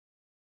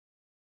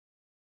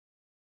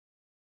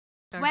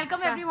Welcome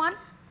everyone.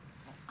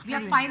 We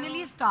are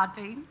finally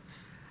starting.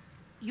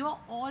 You're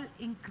all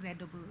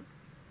incredible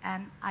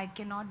and I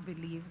cannot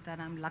believe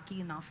that I'm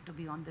lucky enough to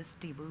be on this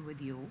table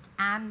with you.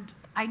 And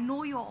I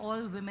know you're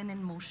all women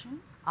in motion,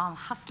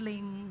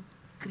 hustling,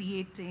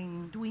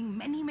 creating, doing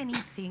many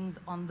things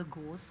on the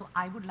go. So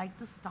I would like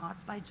to start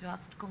by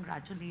just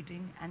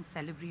congratulating and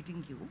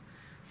celebrating you,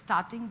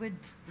 starting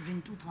with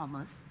Rintu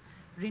Thomas.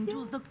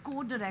 Rintu is the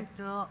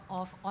co-director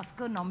of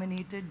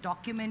Oscar-nominated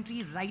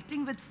documentary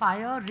Writing with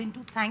Fire.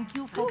 Rintu, thank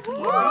you for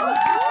creating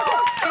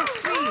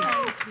history.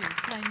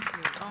 Thank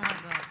you. Oh my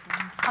God,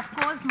 thank you. Of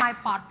course, my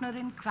partner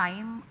in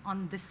crime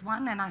on this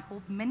one, and I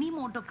hope many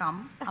more to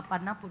come,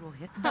 Aparna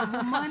Purohit, the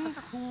woman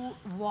who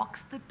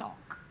walks the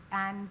talk.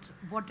 And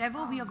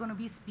whatever we are going to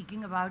be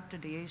speaking about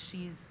today,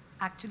 she's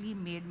actually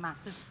made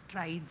massive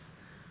strides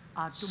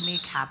to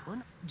make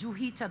happen.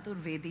 Juhi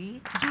Chaturvedi.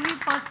 Juhi,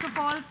 first of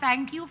all,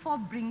 thank you for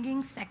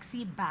bringing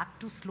sexy back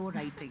to slow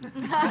writing.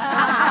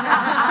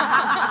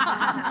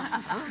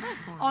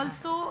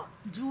 Also,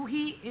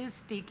 Juhi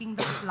is taking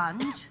the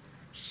plunge.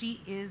 She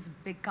is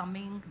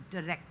becoming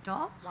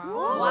director.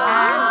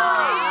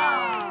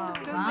 Wow.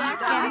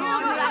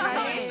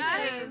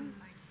 Congratulations.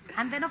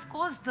 And then, of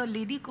course, the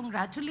lady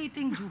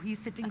congratulating Juhi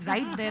sitting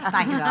right there,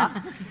 Tahira.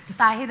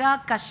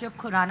 Tahira Kashyap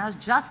Khurana has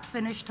just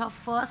finished her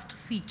first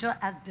feature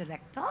as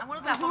director. I'm going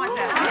to clap for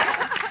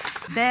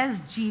myself.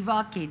 There's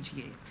Jiva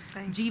KGA.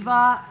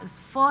 Jiva's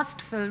first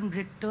film,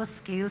 Richter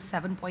Scale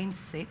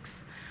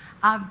 7.6.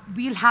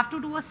 We'll have to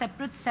do a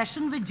separate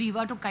session with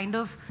Jiva to kind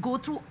of go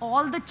through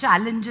all the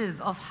challenges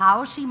of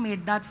how she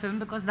made that film,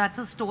 because that's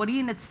a story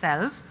in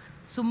itself.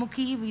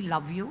 Sumukhi, we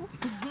love you.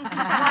 You're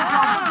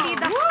probably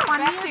the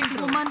funniest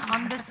woman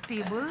on this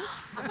table.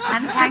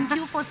 And thank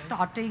you for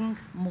starting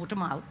Motor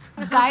Mouth.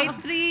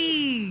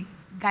 Gayatri.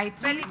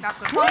 Gayatri.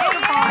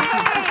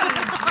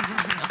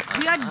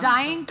 We are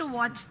dying to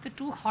watch the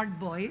two hot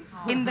boys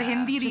in the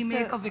Hindi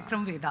remake of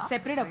Vikram Vedha.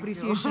 Separate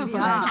appreciation for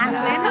that. And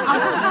then,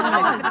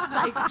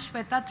 of course,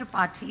 Shweta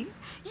Tripathi.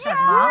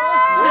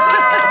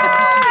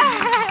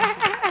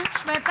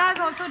 Shweta has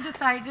also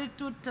decided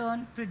to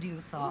turn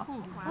producer.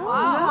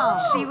 Wow.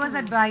 She was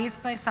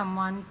advised by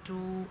someone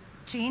to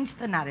change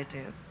the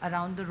narrative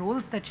around the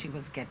roles that she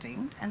was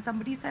getting. And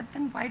somebody said,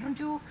 then why don't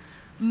you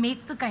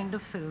make the kind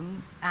of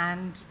films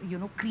and, you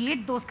know,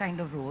 create those kind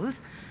of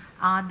roles?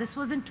 This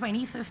was in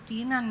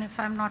 2015, and if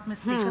I'm not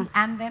mistaken.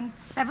 And then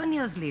 7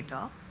 years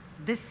later,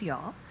 this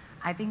year,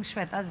 I think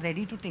Shweta is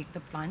ready to take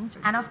the plunge.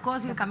 And of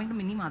course, we're coming to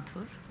Mini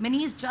Madhur.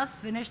 Mini's just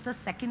finished the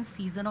second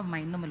season of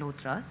Mind the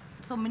Malhotras.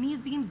 So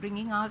Mini's been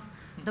bringing us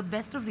the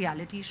best of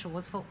reality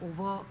shows for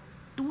over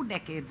 2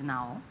 decades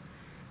now.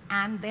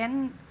 And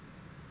then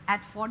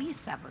at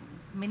 47,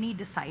 Mini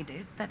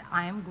decided that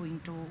I am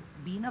going to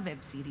be in a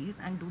web series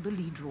and do the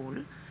lead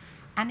role,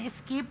 and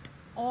escaped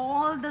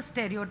all the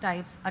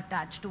stereotypes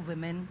attached to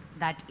women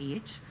that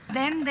age.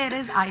 Then there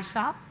is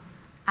Aisha.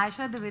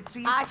 Aisha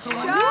Divitri has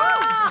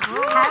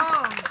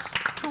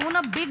thrown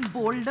a big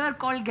boulder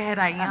called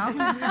Gehraiyan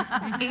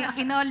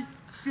in a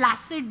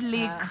placid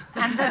lake.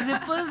 And the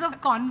ripples of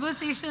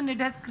conversation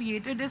it has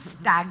created is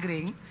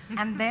staggering.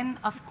 And then,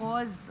 of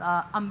course,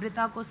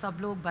 Amrita ko sab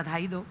log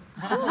badhai do.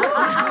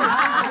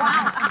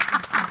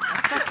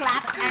 So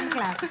clap and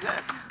clap.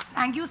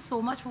 Thank you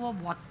so much for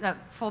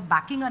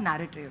backing a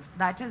narrative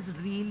that has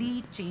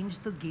really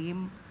changed the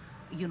game,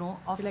 you know,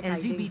 of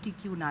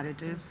LGBTQ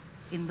narratives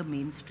in the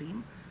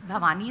mainstream.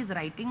 Bhavani is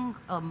writing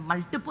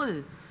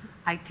multiple,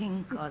 I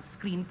think,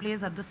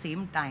 screenplays at the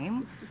same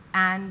time.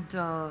 And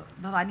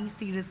Bhavani,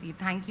 seriously,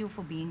 thank you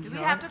for being here. We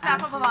have to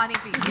clap for Bhavani,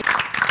 please.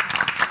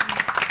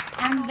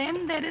 And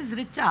then there is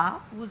Richa,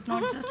 who's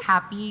not just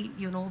happy,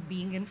 you know,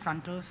 being in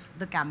front of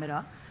the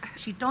camera.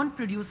 She turned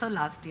producer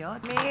last year.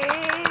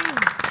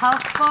 Her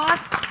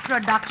first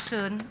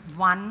production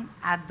won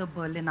at the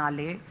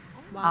Berlinale.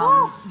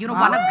 Wow. You know,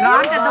 won a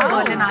grant at the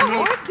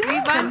Berlinale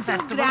Film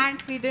Festival.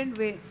 Grants, we didn't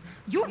win.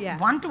 You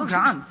won 2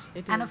 grants.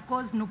 And of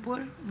course,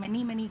 Nupur,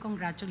 many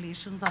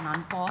congratulations on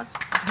Unpaused.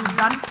 You've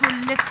done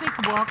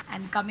prolific work.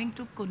 And coming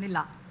to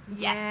Kunila.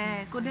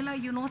 Yes. Kunila,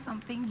 you know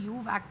something?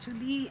 You've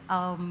actually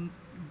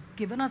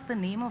given us the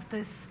name of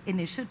this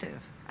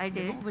initiative. I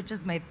did. You know, which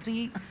is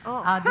Maitri,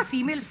 the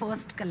Female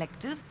First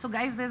Collective. So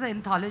guys, there's an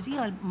anthology,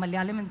 a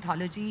Malayalam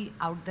anthology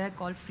out there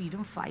called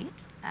Freedom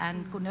Fight.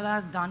 And Kunila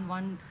has done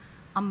one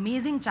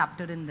amazing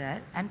chapter in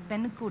there. And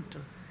Penkut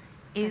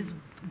is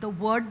the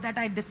word that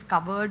I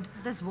discovered.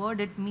 This word,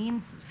 it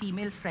means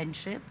female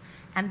friendship.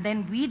 And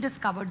then we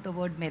discovered the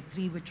word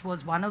Maitri, which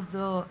was one of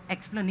the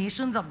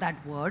explanations of that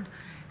word.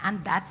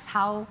 And that's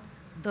how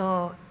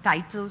the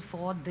title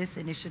for this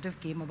initiative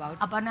came about.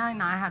 Aparna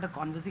and I had a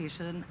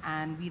conversation,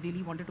 and we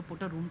really wanted to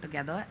put a room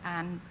together.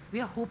 And we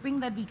are hoping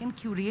that we can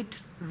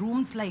curate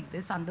rooms like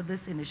this under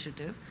this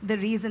initiative. The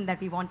reason that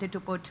we wanted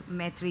to put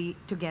Maitri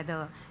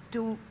together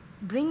to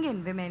bring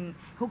in women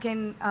who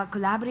can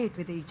collaborate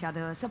with each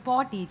other,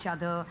 support each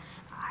other.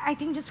 I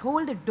think just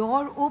hold the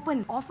door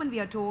open. Often we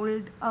are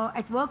told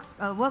at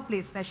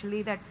workplace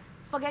especially that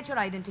forget your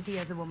identity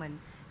as a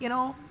woman. You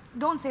know,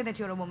 don't say that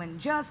you're a woman.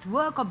 Just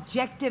work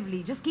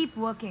objectively. Just keep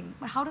working.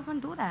 But how does one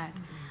do that?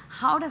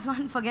 How does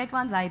one forget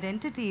one's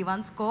identity,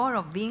 one's core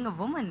of being a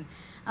woman?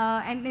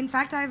 And in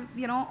fact, I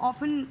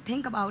often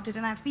think about it,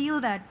 and I feel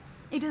that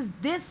it is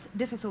this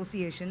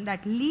disassociation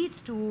that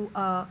leads to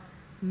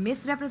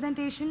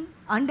misrepresentation,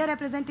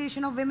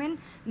 underrepresentation of women,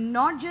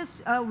 not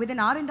just within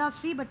our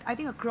industry, but I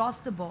think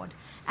across the board.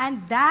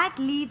 And that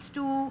leads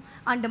to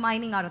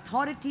undermining our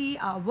authority,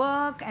 our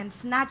work, and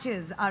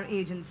snatches our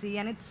agency.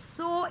 And it's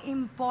so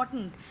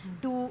important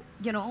to,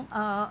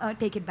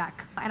 take it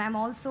back. And I'm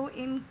also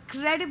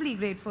incredibly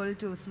grateful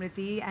to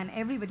Smriti and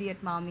everybody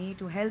at Mami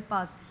to help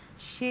us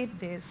shape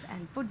this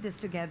and put this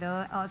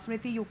together.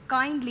 Smriti, you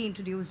kindly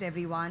introduced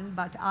everyone,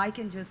 but I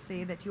can just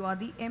say that you are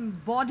the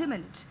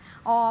embodiment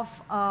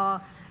of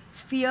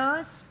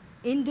fierce,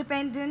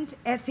 independent,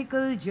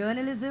 ethical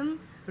journalism,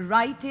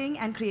 writing,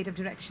 and creative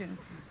direction.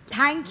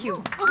 Thank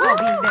you for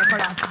being there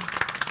for us.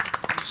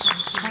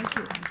 Thank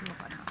you.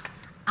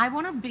 I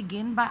want to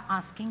begin by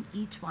asking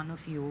each one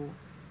of you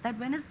that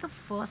when is the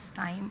first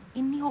time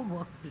in your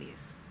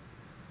workplace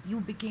you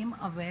became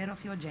aware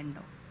of your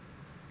gender?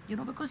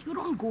 Because you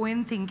don't go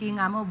in thinking,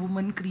 I'm a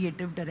woman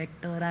creative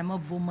director, I'm a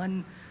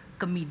woman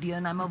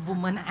comedian, I'm a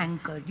woman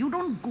anchor. You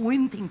don't go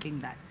in thinking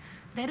that.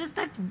 There is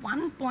that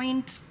one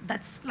point,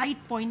 that slight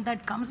point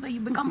that comes where you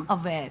become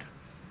aware,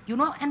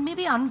 and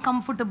maybe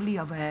uncomfortably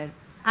aware.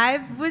 I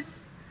was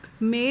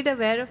made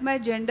aware of my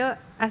gender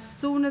as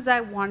soon as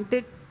I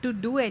wanted to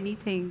do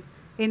anything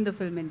in the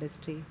film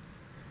industry.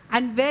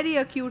 And very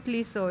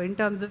acutely so, in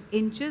terms of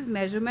inches,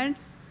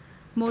 measurements,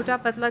 mota,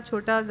 patla,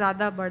 chota,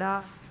 zada,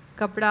 bada,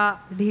 kapda,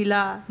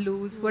 dhila,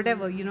 loose,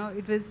 whatever,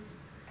 it was...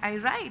 I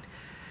write.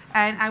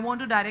 And I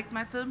want to direct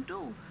my film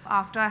too.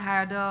 After I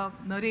had a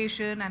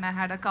narration and I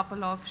had a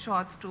couple of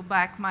shots to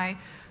back my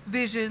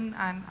vision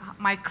and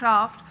my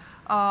craft,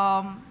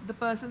 the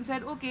person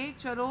said, okay,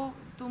 chalo,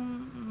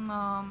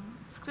 tum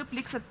script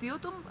likh sakti ho,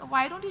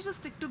 why don't you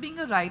just stick to being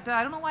a writer?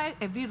 I don't know why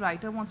every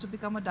writer wants to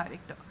become a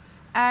director.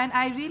 And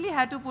I really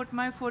had to put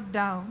my foot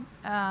down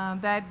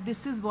that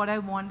this is what I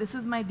want, this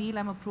is my deal,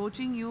 I'm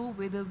approaching you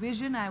with a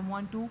vision I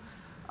want to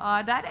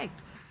direct.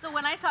 So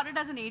when I started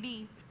as an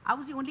AD, I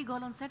was the only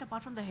girl on set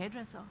apart from the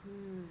hairdresser.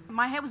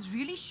 My hair was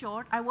really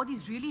short, I wore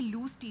these really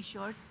loose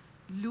t-shirts,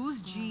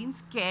 loose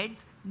jeans,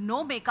 kids,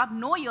 no makeup,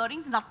 no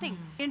earrings, nothing.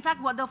 In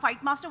fact, what the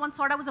fight master once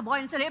thought I was a boy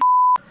and said, hey,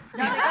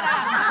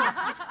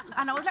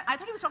 and I was like, I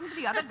thought he was talking to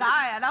the other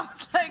guy, and I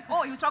was like,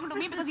 oh, he was talking to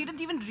me because he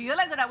didn't even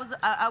realize that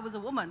I was a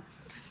woman.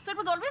 So it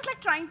was always like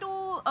trying to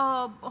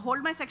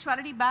hold my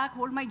sexuality back,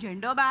 hold my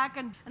gender back,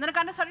 and then I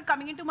kind of started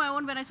coming into my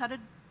own when I started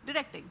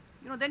directing.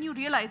 Then you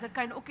realize that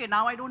kind of, okay,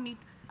 now I don't need,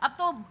 ab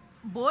to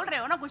bol rahe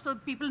ho na kuch, so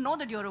people know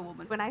that you're a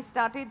woman. When I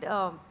started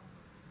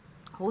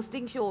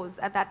hosting shows,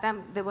 at that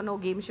time there were no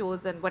game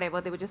shows and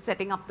whatever, they were just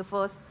setting up the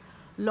first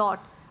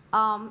lot.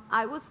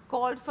 I was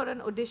called for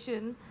an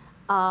audition.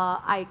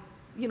 The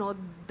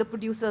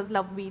producers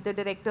loved me, the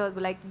directors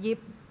were like, ye,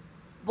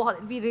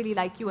 we really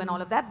like you and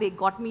all of that. They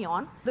got me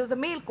on. There was a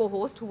male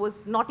co-host who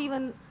was not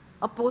even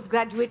a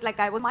postgraduate like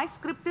I was. My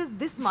script is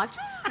this much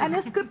and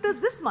his script is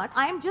this much.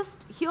 I am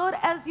just here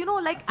as,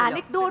 like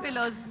anecdotes.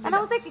 And I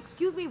was like,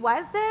 excuse me, why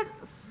is there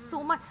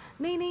so much?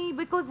 Nee,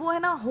 because wo hai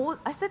na host.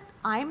 I said,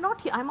 I am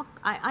not here.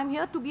 I'm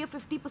here to be a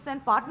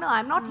 50% partner.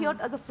 I'm not here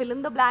as a fill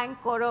in the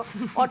blank or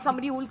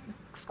somebody who will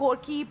score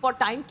keep or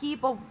time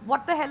keep or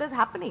what the hell is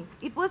happening.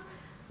 It was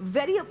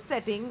very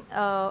upsetting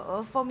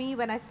for me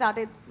when I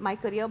started my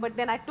career, but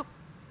then I took,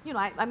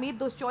 I made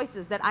those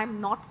choices that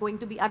I'm not going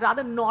to be, I'd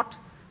rather not,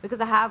 because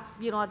I have,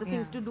 other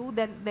things to do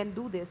than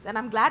do this. And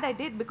I'm glad I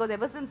did, because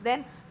ever since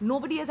then,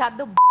 nobody has had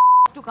the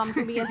to come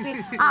to me and say,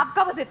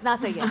 aapka bas itna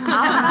sahi hai,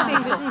 aap na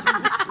dekh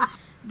lo.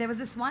 There was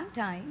this one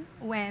time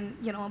when,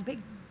 a big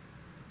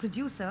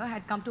producer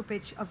had come to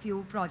pitch a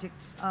few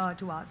projects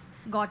to us,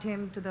 got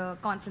him to the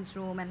conference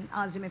room and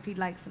asked him if he'd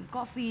like some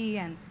coffee,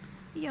 and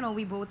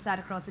we both sat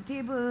across the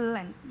table,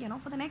 and,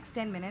 for the next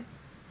 10 minutes,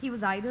 he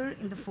was either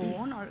in the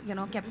phone or,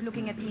 kept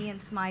looking at me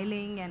and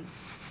smiling, and,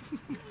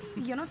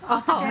 so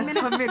after 10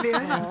 minutes, I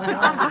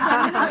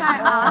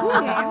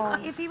asked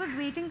him if he was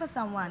waiting for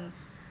someone.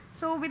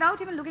 So without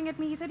even looking at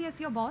me, he said, yes,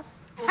 your boss.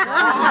 So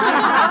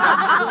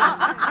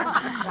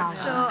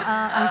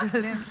I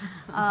told him,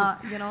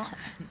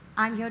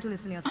 I'm here to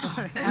listen to your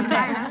story.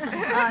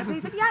 So he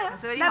said, yeah,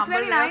 that's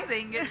very nice.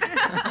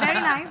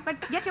 Very nice,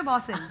 but get your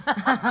boss in.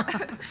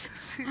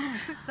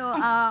 So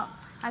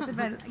I said,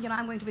 well,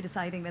 I'm going to be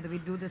deciding whether we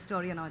do this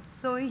story or not.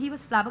 So he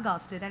was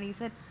flabbergasted, and he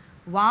said,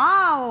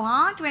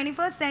 wow,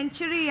 21st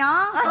century,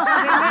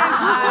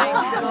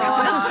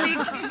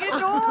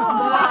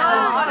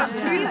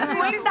 He's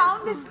going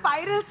down this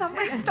spiral,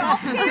 somebody stop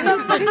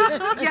him.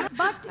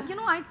 But,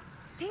 I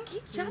think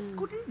he just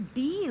couldn't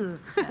deal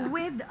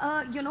with,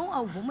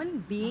 a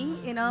woman being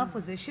in a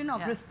position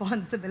of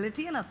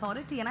responsibility and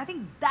authority. And I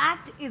think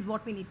that is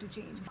what we need to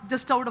change.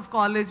 Just out of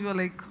college, we were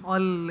like all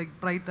like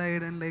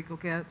bright-eyed and like,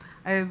 okay,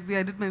 I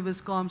did my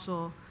Viscom,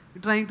 so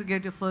you're trying to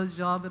get your first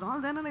job and all,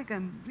 then like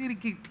I'm really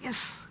kicked.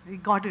 Yes, I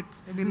got it.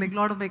 I mean, like a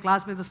lot of my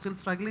classmates are still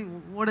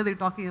struggling. What are they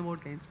talking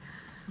about, kinds?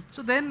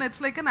 So then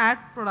it's like an ad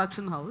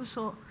production house.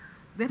 So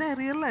then I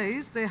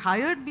realized they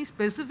hired me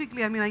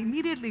specifically. I mean, I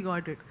immediately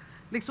got it.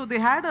 Like, so they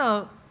had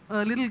a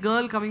little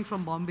girl coming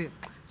from Bombay.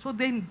 So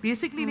they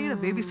basically need a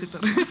babysitter.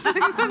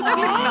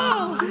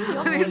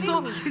 I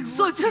mean,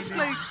 so just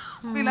like,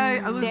 I mean,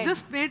 I was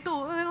just made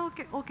to,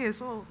 okay,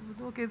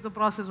 it's a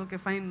process, okay,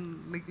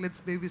 fine, like,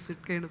 let's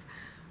babysit, kind of.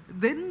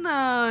 Then,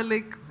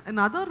 like,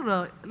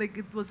 another, like,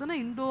 it was an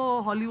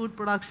Indo-Hollywood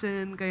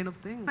production kind of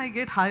thing. I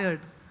get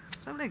hired.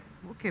 So I'm like,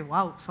 okay,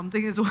 wow,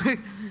 something is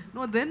working.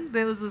 No, then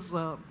there was this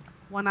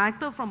one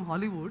actor from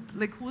Hollywood,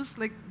 like, who's,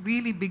 like,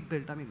 really big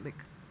built. I mean,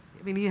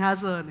 he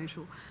has an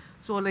issue.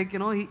 So, like,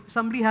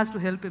 somebody has to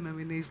help him. I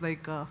mean, he's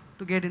like,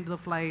 to get into the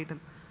flight. And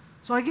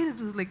so again, it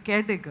was like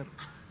caretaker.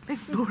 Like,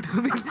 dude,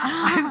 I mean,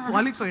 I'm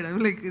qualified. I'm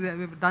like,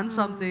 I've done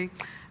something.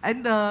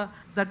 And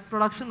that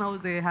production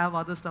house, they have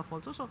other stuff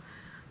also.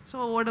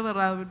 So whatever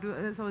I would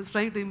do, so I was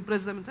trying to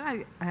impress them and say,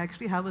 I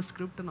actually have a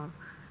script and all.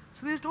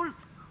 So they told,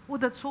 oh,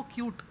 that's so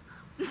cute.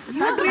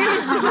 That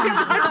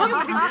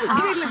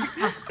really,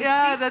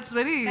 yeah, that's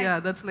very,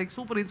 that's like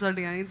super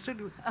insulting. I instead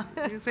you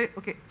say,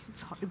 okay,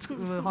 it's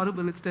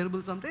horrible, it's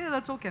terrible, something. Yeah,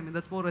 that's okay. I mean,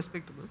 that's more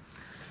respectable.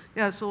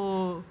 Yeah,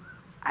 so,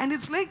 and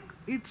it's like,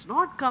 it's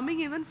not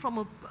coming even from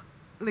a,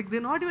 like,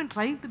 they're not even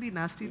trying to be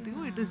nasty to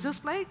you. It is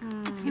just like,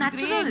 It's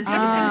natural. So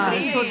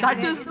that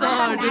is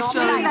the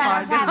disturbing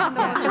part.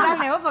 Because I'll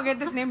never forget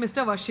this name,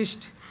 Mr.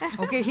 Vashisht.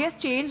 Okay, he has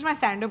changed my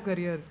stand-up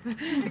career.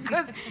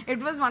 Because it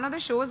was one of the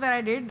shows where I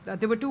did,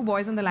 there were two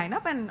boys in the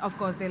lineup, and of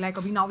course they're like,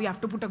 Abhi, now we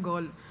have to put a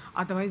girl.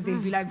 Otherwise they'll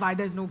be like, why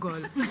there's no girl?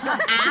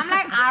 I'm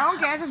like, I don't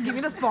care, just give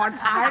me the spot.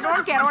 I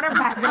don't care about your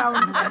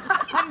background.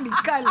 I'm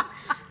Nikal.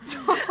 So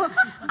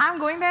I'm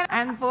going there,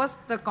 and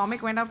first, the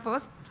comic went up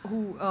first,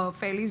 who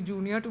fairly is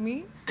junior to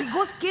me. He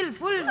goes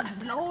skillful, hit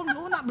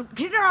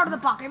it out of the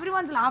park.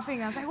 Everyone's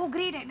laughing. I was like, oh,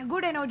 great,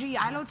 good energy.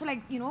 I'll also,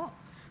 like,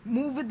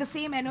 move with the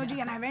same energy.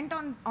 And I went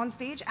on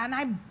stage and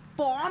I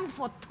bombed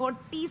for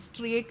 30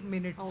 straight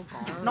minutes.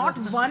 Oh, not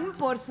one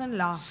person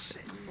laughed.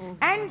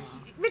 And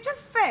which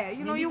is fair,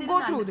 you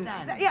go through this.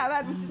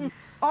 Yeah,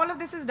 all of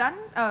this is done.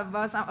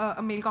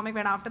 A male comic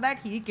went after that.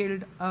 He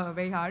killed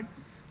very hard.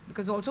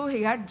 Because also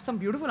he had some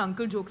beautiful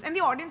uncle jokes, and the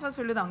audience was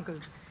filled with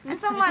uncles.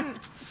 And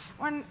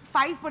one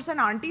 5%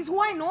 aunties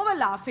who I know were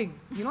laughing.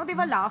 They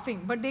were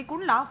laughing, but they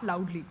couldn't laugh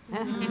loudly.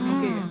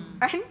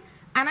 Okay.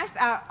 And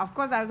I, of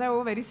course, as I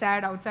was very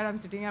sad outside, I'm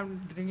sitting,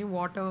 I'm drinking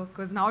water,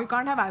 because now you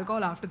can't have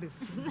alcohol after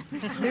this.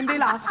 Then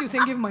they'll ask you,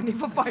 saying, give money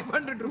for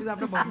 500 rupees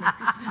after bombing.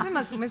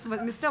 So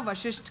Mr.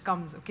 Vashisht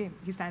comes, okay,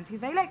 he stands,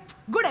 he's very like,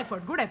 good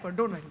effort,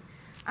 don't worry.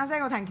 I was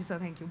like, oh, thank you, sir,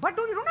 thank you. But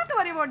you don't have to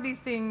worry about these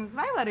things.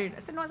 Why worried? I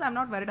said, no, sir, I'm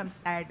not worried. I'm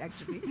sad,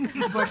 actually.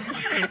 But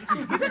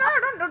he said,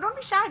 no, don't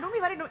be shy. Don't be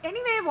worried.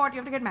 Anyway, what? You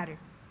have to get married.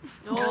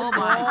 Oh,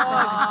 my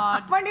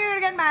God. One day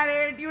you'll get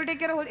married. You'll take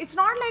care of it. It's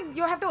not like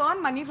you have to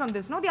earn money from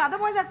this. No, the other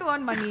boys have to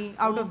earn money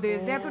out of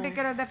this. They have to take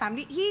care of their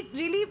family. He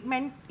really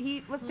meant,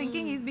 he was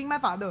thinking he's being my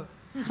father.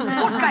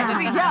 What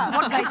country? Yeah.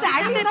 What country?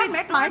 Sadly, I not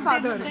met my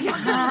father.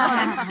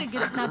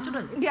 It's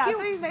natural. Yeah,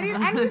 so he's very,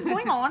 and he's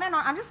going on and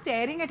on. I'm just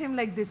staring at him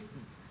like this.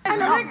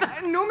 And I'm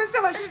like, no,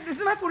 Mr. Vashisht, this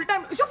is my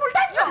full-time. It's your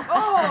full-time job.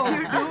 Oh,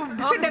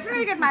 you should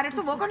definitely get married.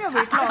 So work on your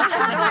weight loss.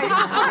 Otherwise,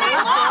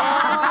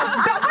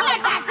 double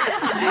attack.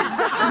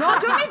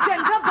 Not only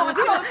gender,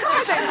 body also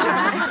is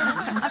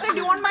attack. I said, do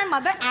you want my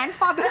mother and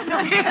father's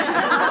name?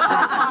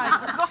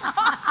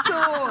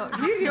 So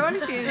he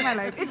really changed my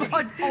life. It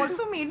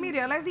also made me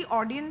realize the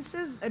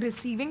audience's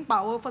receiving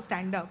power for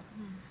stand-up,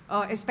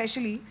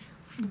 especially.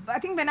 I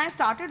think when I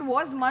started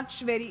was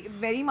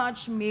very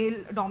much male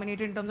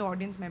dominated in terms of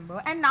audience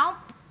member, and now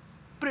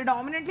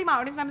predominantly my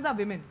audience members are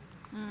women.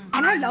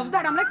 And I love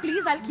that. I'm like,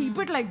 please, I'll keep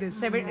it like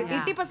this.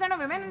 80% of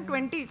women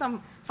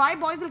and 5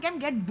 boys will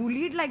get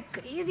bullied like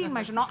crazy in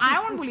my show. Now I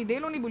won't bully,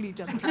 they'll only bully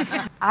each other.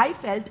 I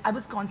felt I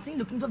was constantly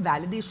looking for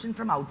validation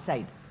from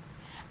outside.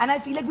 And I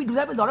feel like we do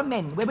that with a lot of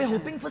men, where we're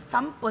hoping for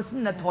some person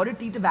in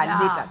authority to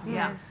validate us.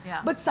 Yes.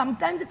 Yeah. But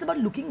sometimes it's about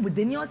looking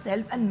within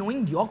yourself and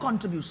knowing your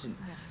contribution,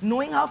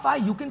 knowing how far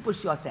you can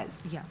push yourself.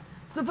 Yeah.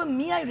 So for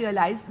me, I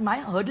realized my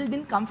hurdle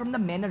didn't come from the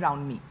men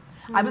around me.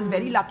 I was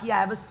very lucky. I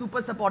have a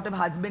super supportive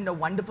husband, a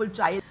wonderful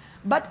child.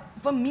 But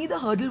for me, the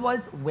hurdle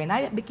was when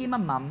I became a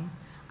mum,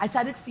 I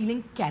started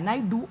feeling, can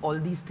I do all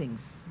these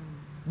things?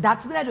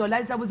 That's when I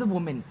realized I was a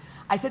woman.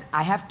 I said,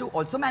 I have to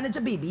also manage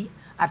a baby.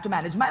 I have to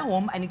manage my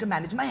home. I need to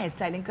manage my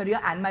hairstyling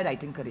career and my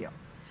writing career.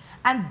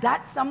 And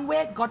that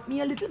somewhere got me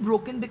a little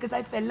broken because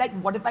I felt like,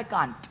 what if I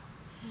can't?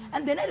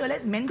 And then I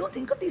realized men don't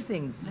think of these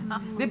things.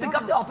 They pick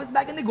up the office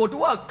bag and they go to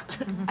work.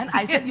 And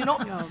I said,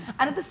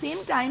 and at the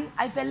same time,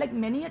 I felt like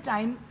many a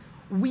time,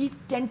 we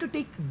tend to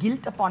take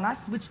guilt upon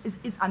us, which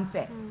is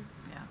unfair.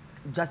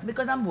 Just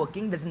because I'm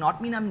working does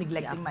not mean I'm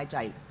neglecting my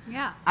child.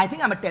 I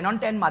think I'm a 10 on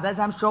 10 mother, as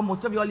I'm sure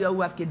most of you all here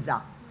who have kids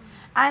are.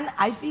 And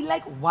I feel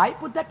like, why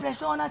put that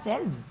pressure on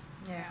ourselves?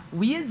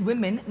 We as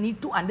women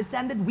need to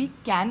understand that we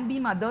can be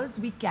mothers,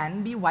 we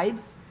can be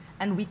wives,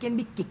 and we can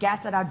be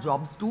kick-ass at our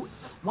jobs too.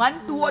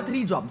 1, 2 or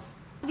 3 jobs.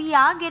 We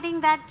are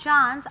getting that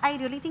chance. I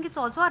really think it's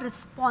also a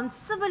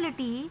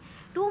responsibility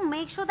to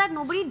make sure that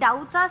nobody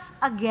doubts us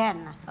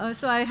again.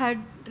 So I had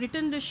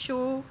written this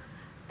show,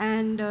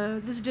 and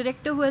this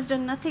director who has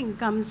done nothing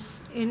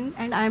comes in,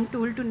 and I am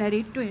told to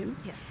narrate to him.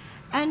 Yes.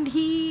 And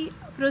he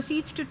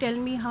proceeds to tell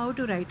me how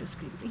to write a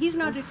screenplay. He's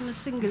not written a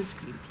single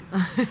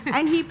screenplay.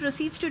 And he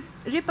proceeds to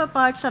rip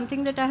apart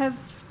something that I have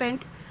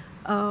spent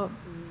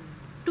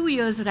 2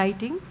 years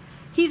writing.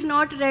 He's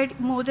not read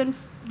more than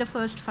the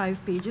first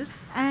 5 pages.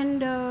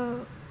 And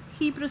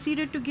he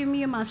proceeded to give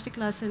me a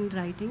masterclass in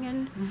writing.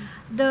 And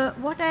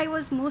what I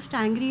was most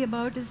angry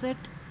about is that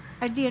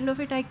at the end of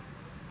it, I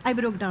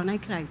broke down, I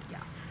cried. Yeah.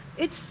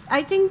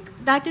 I think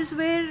that is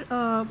where,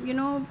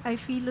 I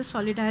feel a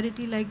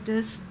solidarity like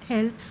this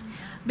helps,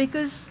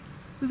 because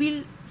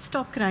we'll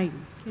stop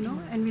crying,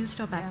 and we'll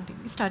stop acting.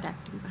 We start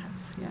acting,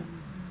 perhaps. Yeah.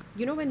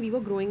 You know, when we were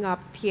growing up,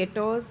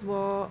 theatres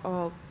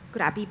were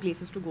crappy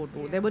places to go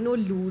to. There were no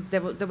loos,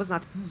 there was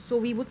nothing. So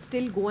we would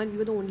still go, and we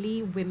were the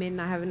only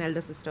women. I have an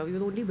elder sister. We were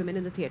the only women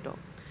in the theatre.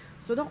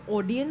 So the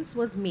audience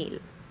was male,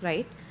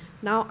 right?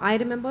 Now, I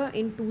remember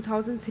in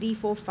 2003,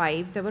 4,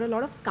 5, there were a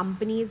lot of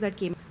companies that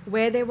came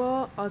where there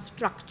were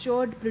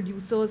structured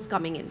producers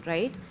coming in,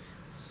 right?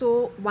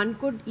 So one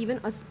could even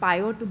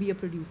aspire to be a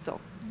producer.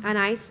 And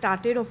I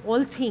started, of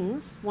all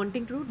things,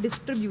 wanting to do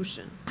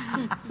distribution.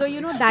 So,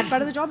 that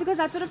part of the job, because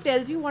that sort of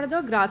tells you what are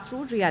the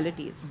grassroots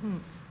realities.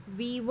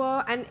 We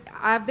were, and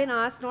I've been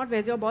asked not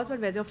where's your boss, but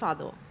where's your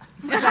father?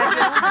 Because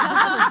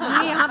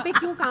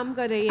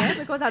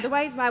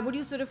otherwise, why would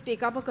you sort of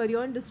take up a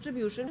career in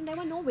distribution? And there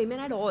were no women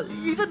at all.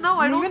 Even now,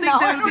 I don't think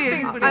there will be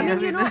anybody. I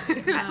mean,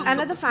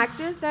 another fact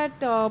is that,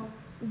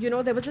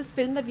 there was this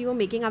film that we were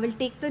making, I will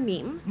take the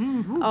name,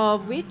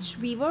 which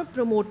we were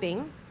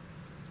promoting.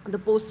 The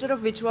poster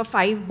of which were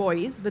 5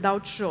 boys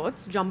without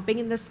shirts jumping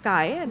in the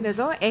sky, and there's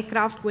an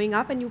aircraft going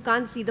up and you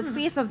can't see the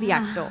face of the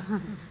actor,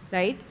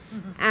 right?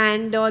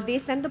 And they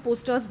sent the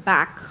posters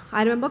back.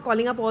 I remember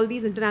calling up all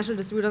these international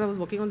distributors. I was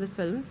working on this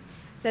film.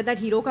 Said that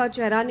hero का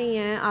चेहरा नहीं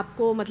है,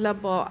 आपको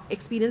मतलब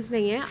experience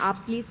नहीं है,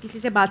 आप please किसी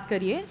से बात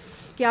करिए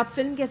कि आप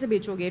film कैसे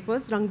बेचोगे. It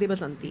was Rang De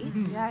Basanti,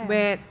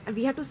 where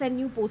we had to send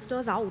new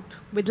posters out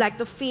with like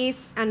the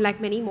face and like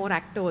many more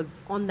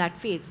actors on that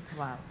face.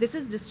 Wow. This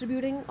is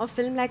distributing a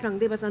film like Rang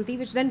De Basanti,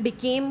 which then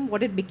became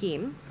what it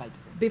became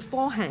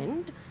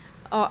beforehand.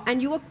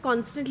 And you were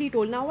constantly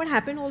told. Now what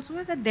happened also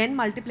is that then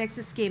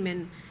multiplexes came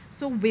in.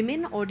 So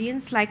women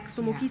audience, like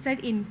Sumukhi said,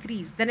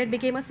 increased. Then it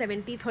became a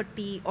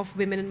 70-30 of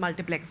women in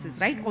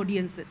multiplexes, right?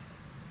 Audiences.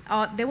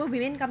 There were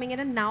women coming in,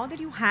 and now that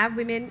you have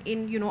women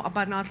in,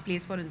 Aparna's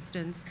place, for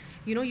instance,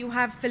 you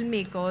have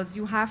filmmakers,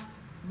 you have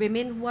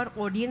women who are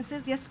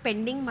audiences, they are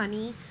spending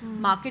money.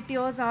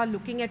 Marketeers are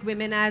looking at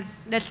women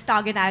as, let's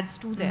target ads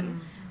to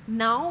them.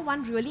 Now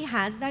one really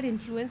has that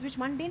influence, which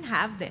one didn't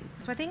have then.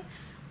 So I think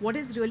what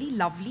is really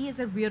lovely is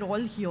that we're all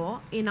here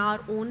in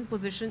our own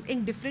position,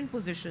 in different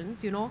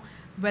positions,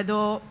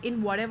 whether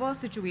in whatever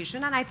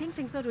situation. And I think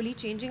things are really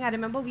changing. I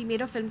remember we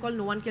made a film called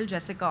No One Killed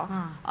Jessica.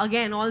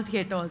 Again, all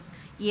theatres.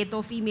 Ye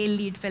to female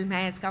lead film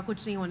hai, iska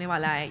kuch nahi hone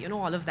wala hai,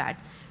 all of that.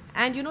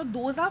 And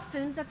those are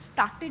films that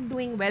started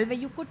doing well, where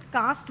you could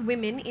cast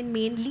women in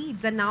main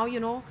leads. And now,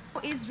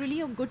 is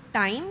really a good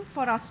time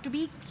for us to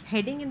be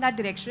heading in that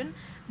direction.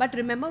 But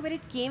remember where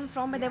it came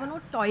from, where there were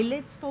no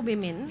toilets for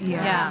women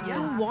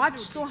to watch.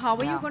 So how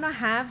are you going to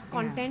have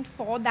content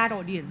for that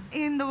audience?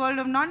 In the world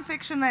of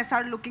non-fiction, I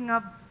started looking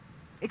up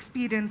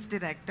experienced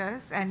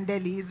directors, and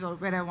Delhi is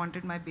where I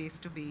wanted my base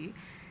to be.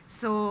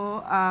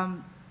 So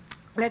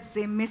let's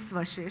say Miss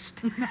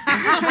Vashisht.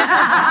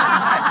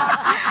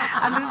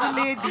 And there was a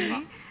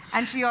lady,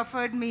 and she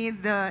offered me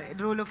the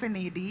role of an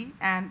AD,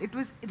 and it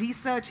was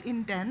research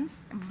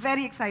intense,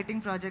 very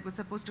exciting project, was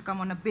supposed to come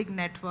on a big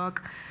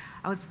network.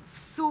 I was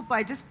super,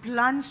 I just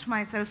plunged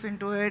myself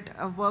into it,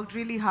 worked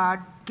really hard,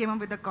 came up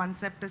with a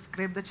concept, a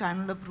script, the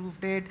channel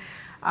approved it.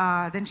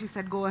 Then she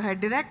said, go ahead,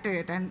 direct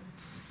it, and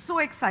so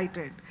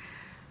excited.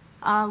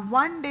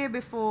 One day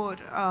before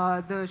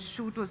the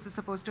shoot was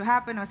supposed to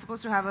happen, I was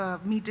supposed to have a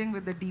meeting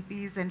with the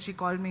DPs, and she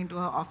called me into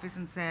her office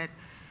and said,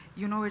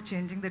 we're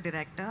changing the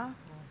director.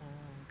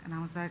 And I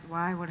was like,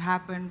 why? What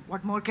happened?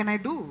 What more can I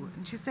do?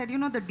 And she said, the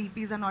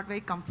DPs are not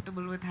very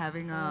comfortable with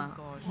having a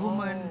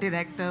woman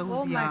director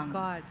who's young. Oh my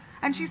God.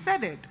 And she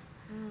said it.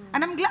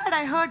 And I'm glad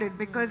I heard it,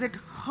 because it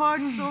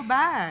hurt so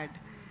bad.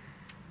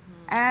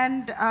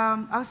 And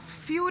I was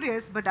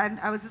furious, but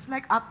I was just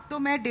like, अब तो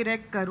मैं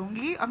direct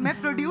करूँगी और मैं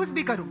produce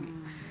भी करूँगी.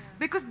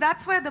 Because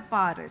that's where the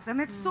power is.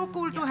 And it's so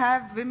cool to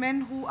have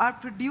women who are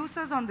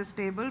producers on this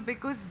table,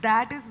 because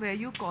that is where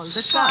you call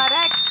the shots.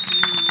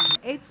 Correct.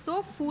 It's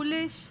so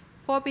foolish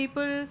for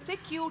people. Say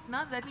cute,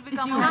 na? That will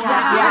become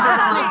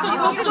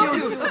So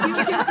cute.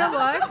 Cute is the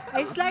word.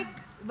 It's like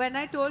when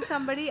I told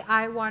somebody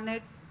I want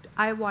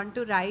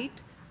to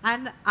write,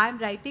 and I'm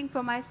writing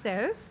for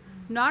myself,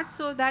 not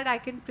so that I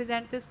can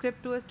present the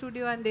script to a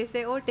studio and they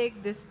say, oh,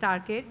 take this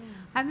target.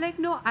 I'm like,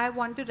 no, I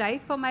want to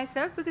write for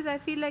myself, because I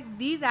feel like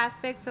these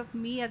aspects of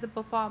me as a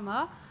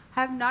performer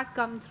have not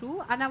come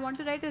through, and I want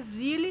to write a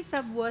really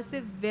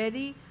subversive,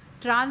 very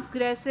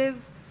transgressive,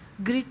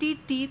 gritty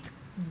teeth,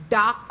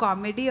 dark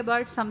comedy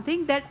about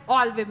something that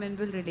all women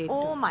will relate to.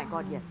 Oh my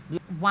God, yes.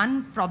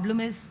 One problem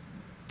is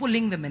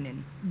pulling women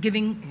in,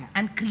 giving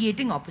and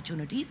creating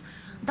opportunities.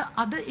 The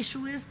other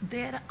issue is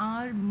there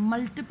are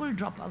multiple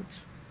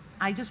dropouts.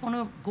 I just want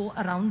to go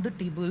around the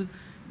table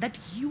that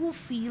you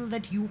feel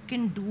that you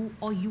can do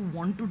or you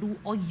want to do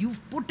or you've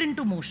put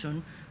into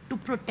motion to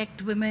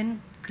protect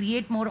women,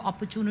 create more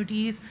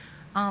opportunities,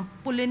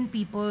 pull in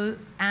people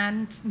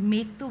and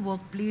make the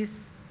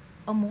workplace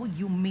a more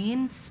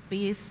humane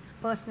space.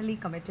 Personally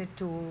committed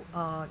to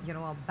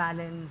a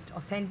balanced,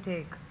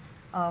 authentic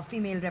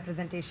female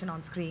representation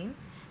on screen,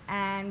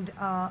 and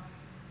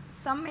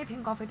some may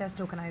think of it as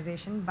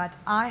tokenization, but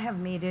I have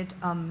made it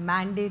a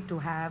mandate to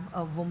have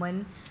a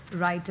woman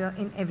writer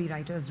in every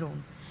writer's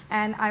room.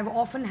 And I've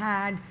often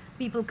had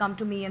people come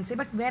to me and say,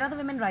 but where are the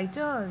women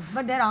writers?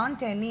 But there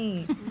aren't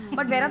any.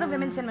 But where are the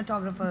women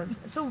cinematographers?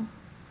 So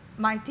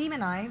my team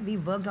and I, we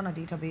worked on a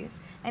database,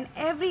 and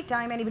every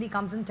time anybody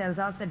comes and tells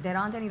us that there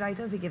aren't any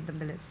writers, we give them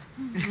the list.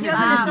 Here's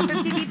a list of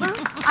 50 people.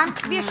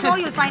 We're sure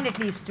you'll find at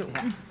least 2.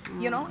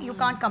 You know, you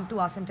can't come to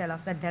us and tell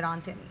us that there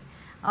aren't any.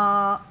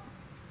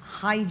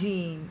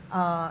 Hygiene,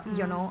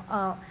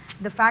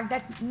 the fact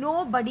that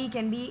nobody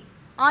can be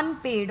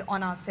unpaid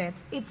on our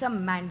sets. It's a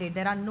mandate.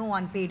 There are no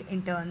unpaid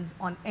interns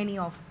on any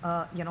of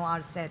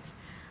our sets.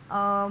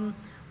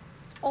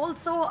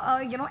 Also,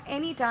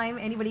 anytime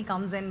anybody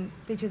comes and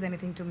pitches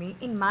anything to me,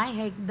 in my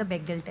head, the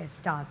Bechdel test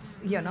starts.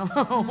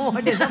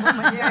 What is a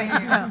woman doing?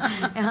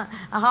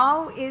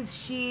 How is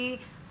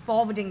she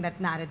forwarding that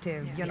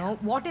narrative?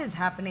 What is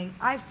happening?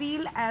 I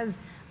feel as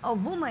a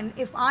woman,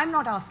 if I'm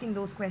not asking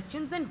those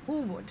questions, then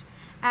who would?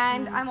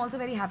 And I'm also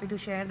very happy to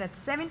share that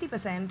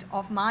 70%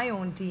 of my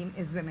own team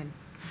is women.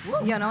 So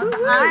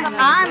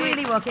I'm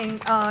really working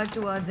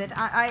towards it.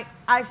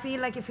 I feel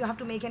like if you have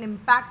to make an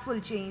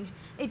impactful change,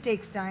 it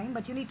takes time,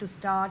 but you need to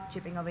start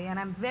chipping away. And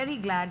I'm very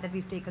glad that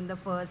we've taken the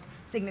first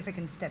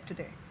significant step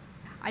today.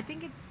 I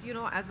think it's,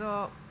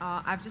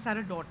 I've just had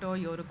a daughter a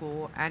year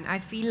ago, and I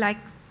feel like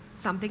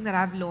something that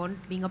I've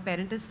learned being a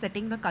parent is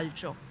setting the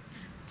culture.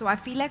 So I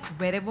feel like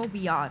wherever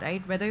we are,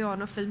 right, whether you're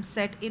on a film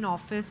set, in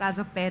office, as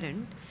a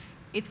parent,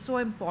 it's so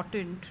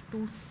important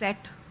to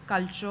set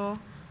culture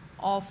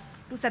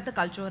to set the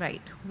culture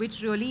right,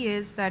 which really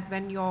is that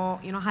when you're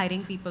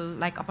hiring people,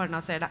 like Aparna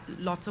said,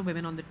 lots of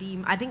women on the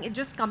team. I think it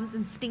just comes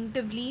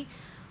instinctively,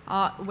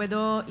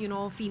 whether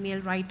female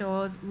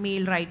writers,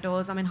 male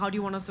writers. I mean, how do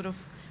you want to sort of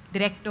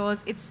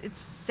directors? It's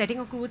setting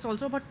a crew. It's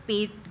also about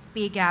pay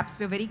gaps.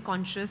 We're very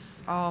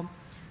conscious, of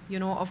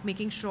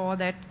making sure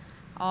that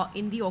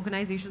in the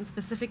organization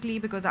specifically,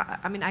 because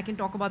I mean I can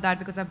talk about that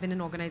because I've been in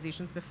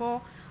organizations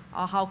before.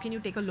 How can you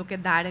take a look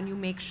at that and you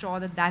make sure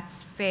that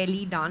that's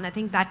fairly done? I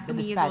think that to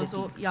me is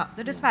also,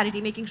 the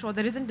disparity, making sure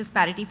there isn't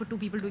disparity for 2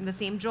 people doing the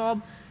same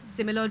job,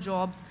 similar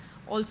jobs.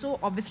 Also,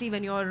 obviously,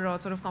 when you're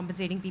sort of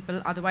compensating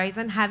people otherwise,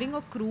 and having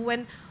a crew,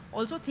 and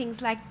also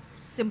things like,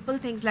 simple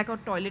things like a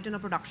toilet in a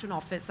production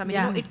office. I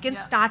mean, it can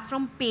start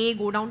from pay,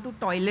 go down to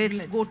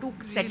toilets, go to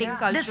setting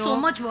culture. There's so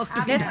much work to be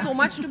done. There's so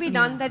much to be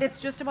done that it's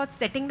just about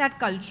setting that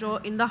culture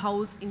in the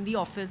house, in the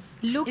office.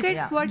 Look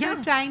at what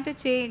you're trying to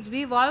change.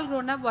 We've all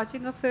grown up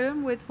watching a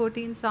film with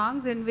 14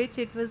 songs in which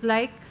it was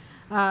like,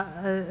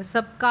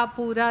 सबका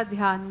पूरा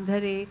ध्यान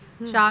धरे,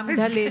 शाम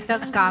ढले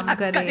तक काम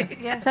करे,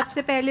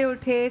 सबसे पहले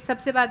उठे,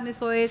 सबसे बाद में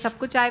सोए,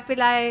 सबको चाय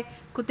पिलाए,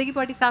 कुत्ते की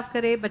पॉटी साफ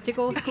करे, बच्चे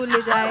को स्कूल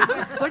ले जाए,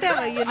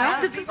 whatever,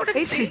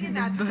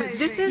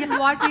 this is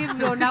what we've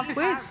grown up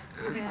with.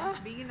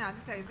 Being in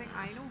advertising,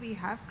 I know we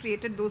have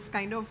created those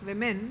kind of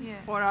women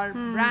for our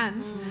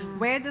brands,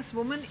 where this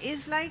woman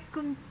is like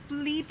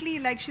completely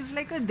like, she's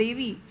like a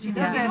devi. She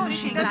does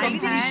everything. She does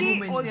everything.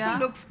 She also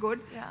looks good.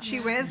 She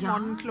wears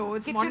modern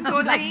clothes. Modern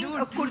clothes being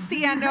a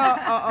kurti and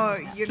a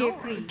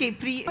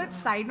capri. But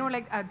side note,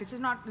 like this is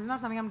not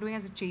something I'm doing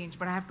as a change,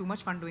 but I have too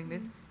much fun doing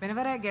this.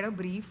 Whenever I get a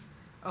brief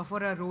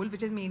for a role,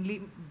 which is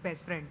mainly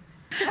best friend,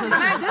 and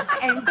I just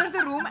enter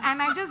the room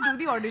and I just do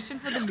the audition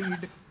for the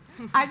lead.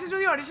 I just do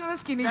the audition for the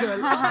skinny girl.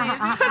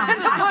 So then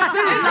the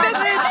person is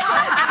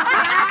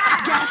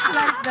just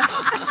like that.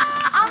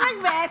 I'm like,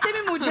 वैसे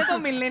भी मुझे तो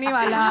मिलने नहीं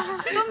वाला,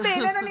 तुम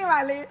देने तो नहीं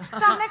वाले.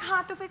 So I'm like,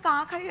 हाँ तो फिर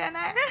कहाँ खड़ी रहना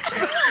है?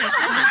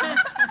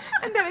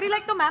 And they're very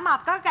like, तो मैम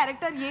आपका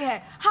कैरेक्टर ये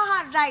है.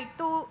 हाँ right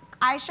तो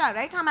आयशा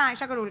राइट. हाँ मैं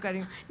आयशा का रोल कर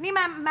रही हूँ. नहीं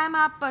मैम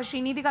आप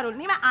श्रीनिधि का रोल.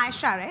 नहीं मैं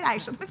आयशा राइट.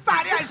 आयशा मैं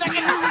सारे आयशा के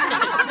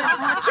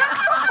just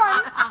for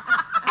fun.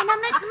 And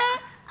I'm like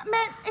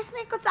मैं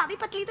इसमें कुछ ज़्यादा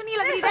पतली तो नहीं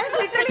लग रही. That's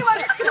literally what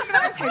is going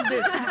on in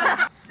this.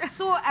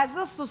 So as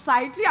a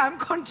society, I'm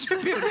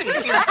contributing.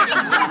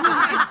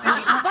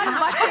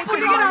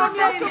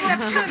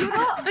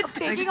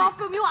 Taking off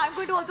from you, I'm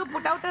going to also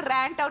put out a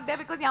rant out there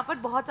because यहाँ पर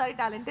बहुत सारे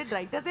talented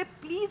writers हैं.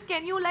 Please,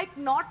 can you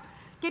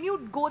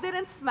go there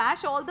and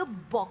smash all the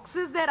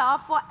boxes there are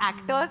for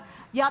actors?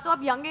 या तो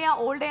आप young हैं या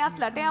old हैं या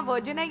slut हैं या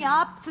virgin हैं या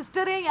आप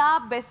sister हैं या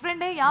आप best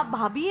friend हैं या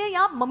भाभी हैं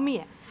या मम्मी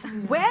हैं.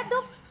 Where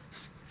the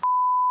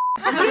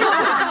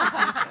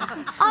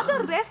are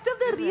the rest of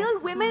the real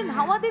women?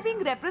 How are they being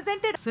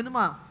represented?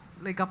 Cinema,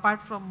 like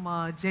apart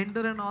from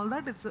gender and all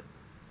that, it's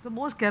the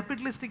most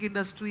capitalistic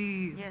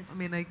industry. Yes. I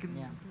mean,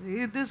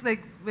 it is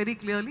like very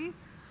clearly,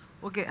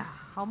 okay,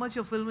 how much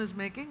your film is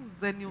making,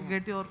 then you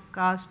get your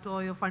cast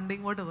or your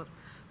funding, whatever.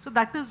 So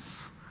that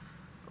is,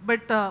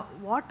 but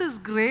what is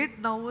great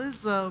now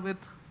is with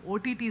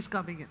OTTs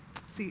coming in.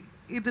 See,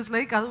 it is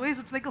like, otherwise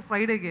it's like a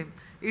Friday game.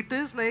 It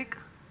is like,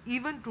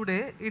 even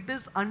today, it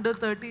is under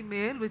 30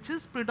 male, which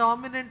is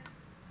predominant,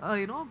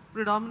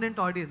 predominant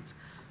audience.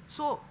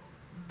 So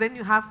then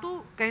you have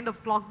to kind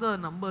of clock the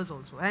numbers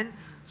also. And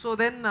so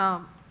then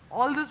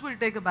all this will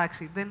take a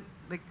backseat. Then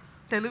like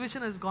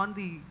television has gone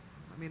the,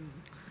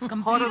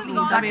 horribly.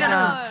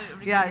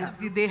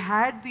 They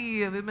had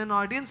the women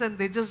audience and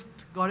they just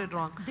got it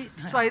wrong.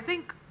 So I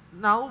think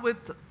now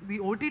with the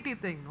OTT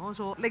thing,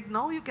 so like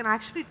now you can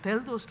actually tell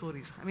those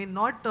stories. I mean,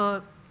 not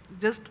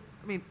just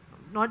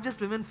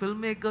women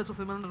filmmakers or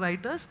women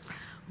writers,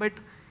 but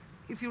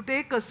if you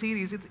take a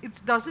series,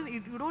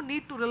 you don't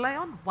need to rely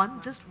on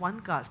just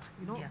one cast.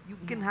 You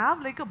can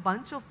have like a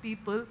bunch of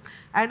people,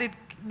 and it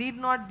need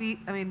not be,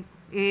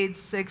 age,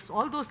 sex,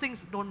 all those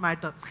things don't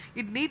matter.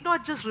 It need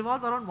not just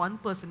revolve around one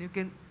person. You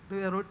can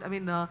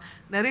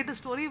narrate a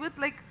story with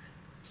like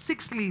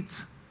 6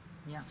 leads.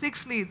 Yeah.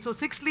 6 leads. So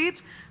 6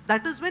 leads,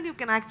 that is when you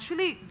can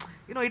actually,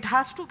 it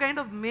has to kind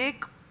of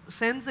make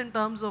sense in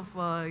terms of,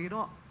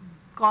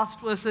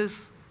 cost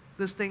versus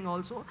this thing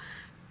also,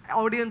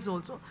 audience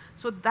also.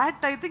 So that,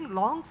 I think,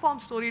 long form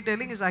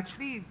storytelling is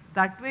actually,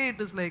 that way it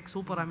is like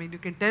super. I mean, you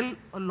can tell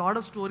a lot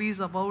of stories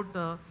about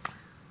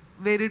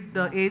varied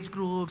age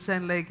groups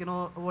and like,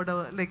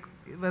 whatever, like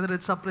whether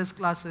it's suppressed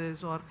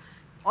classes or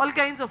all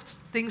kinds of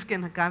things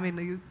can come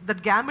in.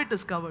 That gamut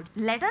is covered.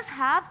 Let us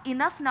have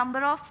enough number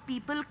of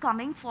people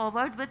coming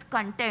forward with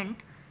content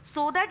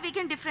so that we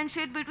can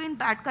differentiate between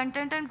bad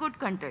content and good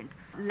content.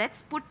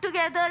 Let's put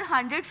together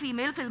 100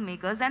 female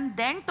filmmakers and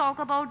then talk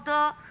about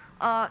the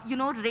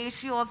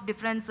ratio of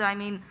difference.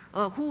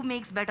 Who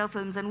makes better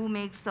films and who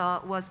makes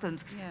worse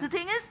films. Yeah. The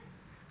thing is,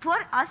 for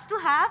us to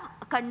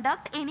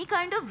conduct any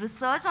kind of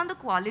research on the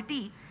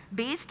quality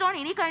based on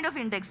any kind of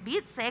index, be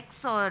it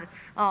sex or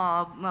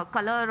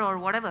color or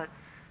whatever,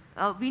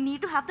 we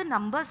need to have the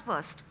numbers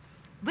first,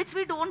 which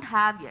we don't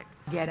have yet.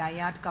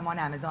 Geraya to come on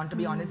Amazon, to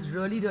be honest,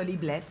 really, really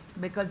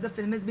blessed because the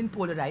film has been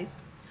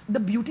polarized. The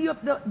beauty of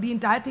the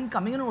entire thing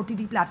coming on an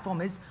OTT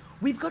platform is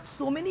we've got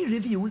so many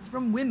reviews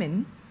from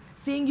women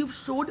saying you've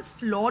showed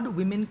flawed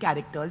women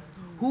characters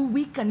who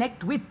we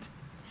connect with.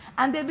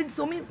 And there have been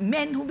so many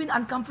men who've been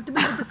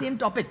uncomfortable with the same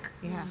topic.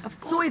 Yeah, of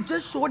course. So it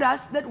just showed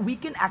us that we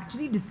can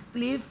actually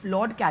display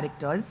flawed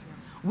characters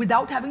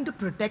without having to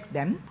protect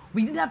them.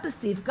 We didn't have to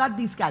safeguard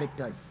these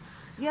characters.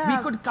 Yeah,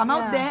 we could come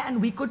out there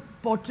and we could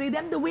portray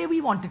them the way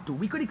we wanted to.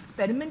 We could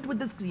experiment with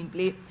the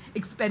screenplay,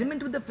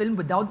 experiment with the film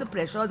without the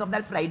pressures of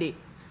that Friday.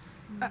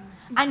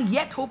 And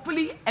yet,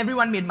 hopefully,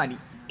 everyone made money.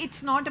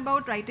 It's not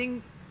about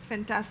writing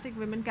fantastic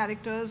women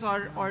characters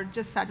or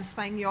just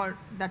satisfying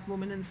that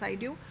woman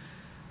inside you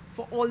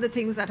for all the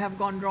things that have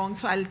gone wrong,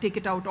 so I'll take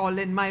it out all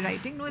in my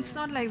writing. No, it's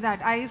not like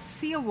that. I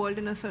see a world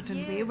in a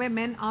certain way where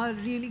men are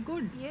really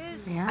good.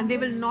 Yes. Yeah. And they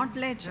will not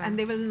let, and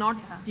they will not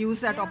use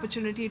that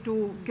opportunity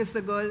to kiss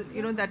the girl.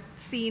 That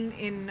scene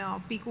in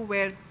Piku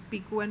where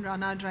Piku and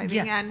Rana are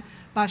driving and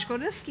Bhaskar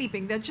is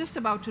sleeping. They're just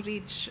about to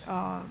reach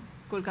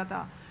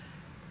Kolkata.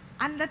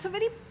 And that's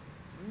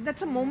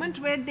a moment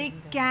where they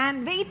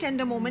can, very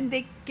tender moment,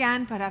 they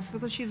can perhaps,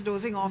 because she's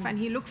dozing off and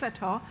he looks at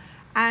her,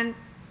 and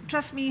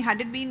trust me,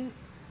 had it been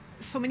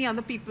so many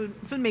other people,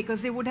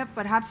 filmmakers, they would have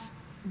perhaps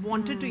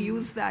wanted to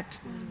use that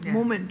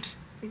moment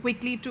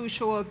quickly to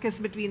show a kiss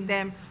between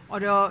them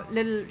or a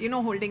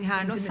little, holding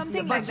hand or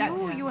something like that.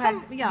 You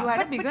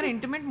had a bigger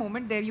intimate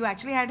moment there. You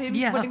actually had him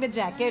putting the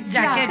jacket.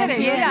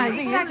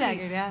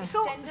 Exactly.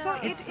 So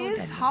it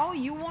is how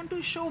you want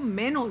to show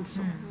men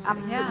also.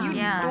 Absolutely.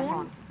 You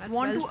don't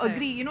want to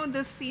agree.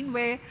 This scene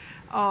where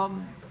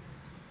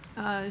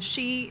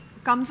she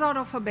comes out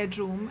of her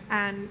bedroom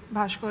and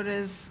Bhaskar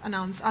is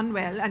announced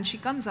unwell and she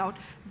comes out.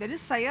 There is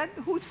Syed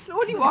who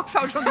slowly walks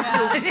out of the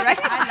room. Right?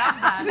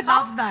 I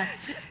love that.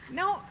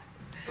 Now,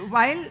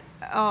 while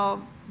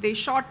they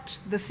shot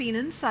the scene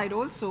inside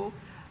also,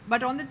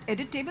 but on the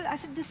edit table, I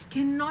said, this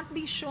cannot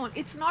be shown.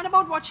 It's not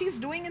about what she's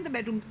doing in the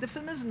bedroom. The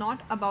film is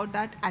not about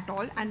that at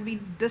all, and we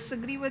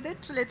disagree with it,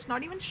 so let's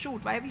not even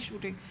shoot. Why are we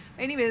shooting?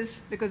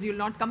 Anyways, because you'll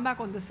not come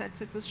back on the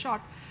sets, it was shot.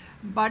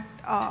 But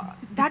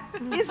that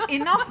is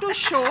enough to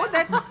show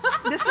that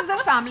this is a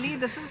family,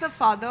 this is the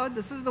father,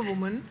 this is the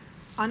woman,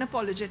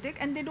 unapologetic,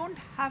 and they don't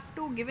have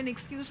to give an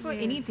excuse for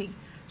anything.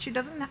 She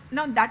doesn't.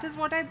 Now, that is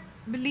what I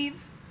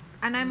believe,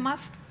 and I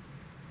must,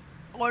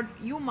 or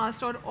you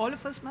must, or all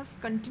of us must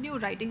continue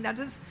writing. That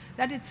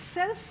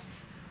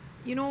itself,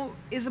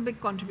 is a big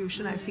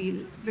contribution, I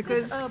feel.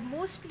 Because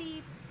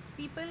mostly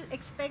people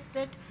expect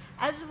that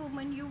as a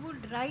woman you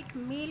would write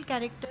male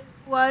characters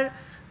who are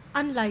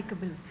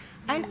unlikable.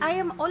 And I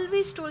am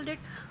always told that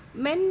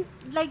men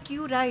like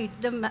you write,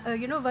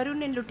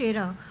 Varun and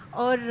Lutera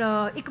or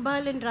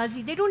Iqbal and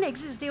Razi, they don't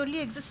exist. They only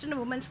exist in a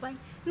woman's mind.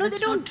 No,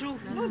 That's they don't. not true.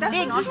 No, That's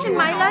they not exist true. in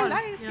my Yeah.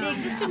 life. Yeah. They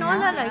exist in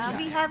all our lives.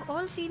 We have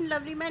all seen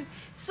lovely men.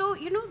 So,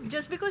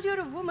 just because you're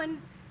a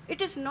woman,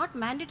 it is not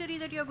mandatory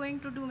that you're going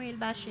to do male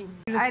bashing.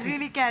 I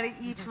really carry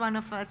each one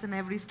of us and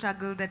every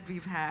struggle that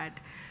we've had,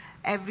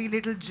 every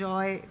little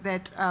joy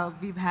that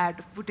we've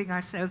had putting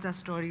ourselves, our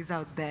stories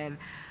out there.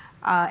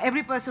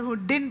 Every person who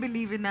didn't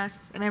believe in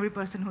us and every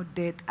person who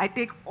did. I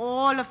take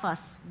all of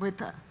us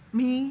with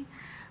me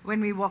when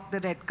we walk the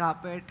red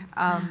carpet.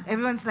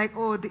 Everyone's like,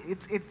 oh,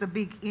 it's the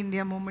big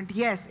India moment.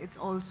 Yes, it's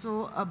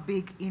also a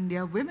big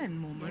India women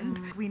moment.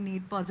 Yes. We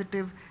need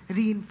positive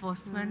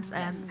reinforcements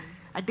and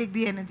I take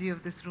the energy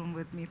of this room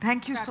with me.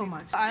 Thank you so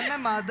much. I'm a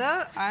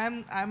mother,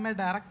 I'm a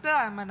director,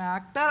 I'm an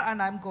actor,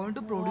 and I'm going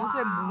to produce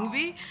a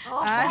movie. She's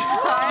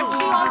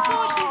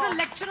a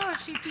lecturer,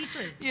 she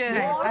teaches.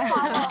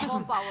 Yes.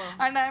 More power.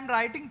 And I'm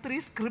writing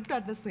 3 scripts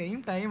at the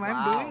same time.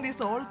 I'm doing this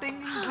whole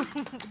thing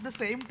at the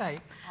same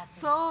time. Awesome.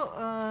 So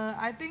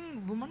I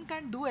think women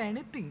can do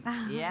anything.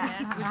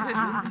 Yes.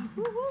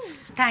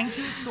 Thank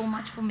you so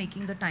much for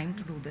making the time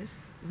to do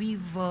this.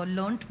 We've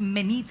learned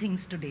many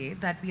things today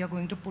that we are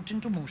going to put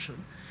into motion.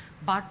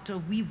 But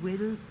we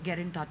will get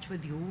in touch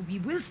with you. We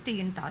will stay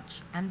in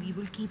touch and we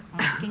will keep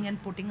asking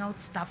and putting out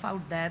stuff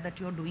out there that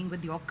you're doing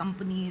with your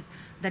companies,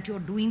 that you're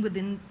doing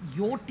within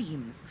your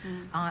teams.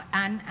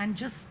 And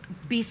just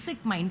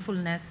basic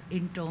mindfulness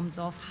in terms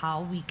of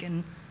how we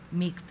can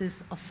make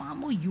this a far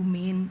more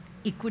humane,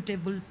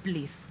 equitable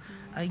place,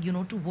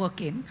 to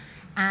work in.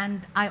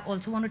 And I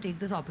also want to take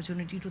this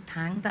opportunity to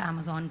thank the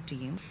Amazon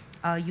team.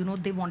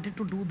 They wanted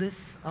to do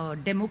this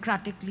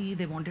democratically.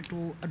 They wanted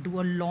to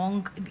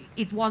do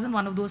it wasn't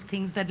one of those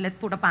things that let's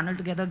put a panel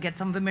together, get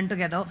some women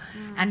together,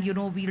 and,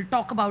 we'll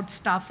talk about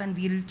stuff and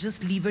we'll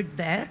just leave it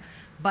there.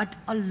 But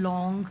a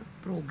long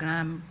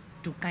program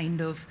to kind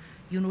of,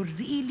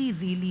 really,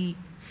 really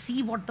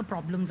see what the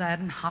problems are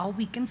and how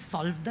we can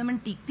solve them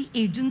and take the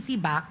agency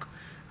back,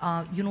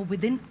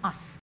 within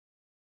us.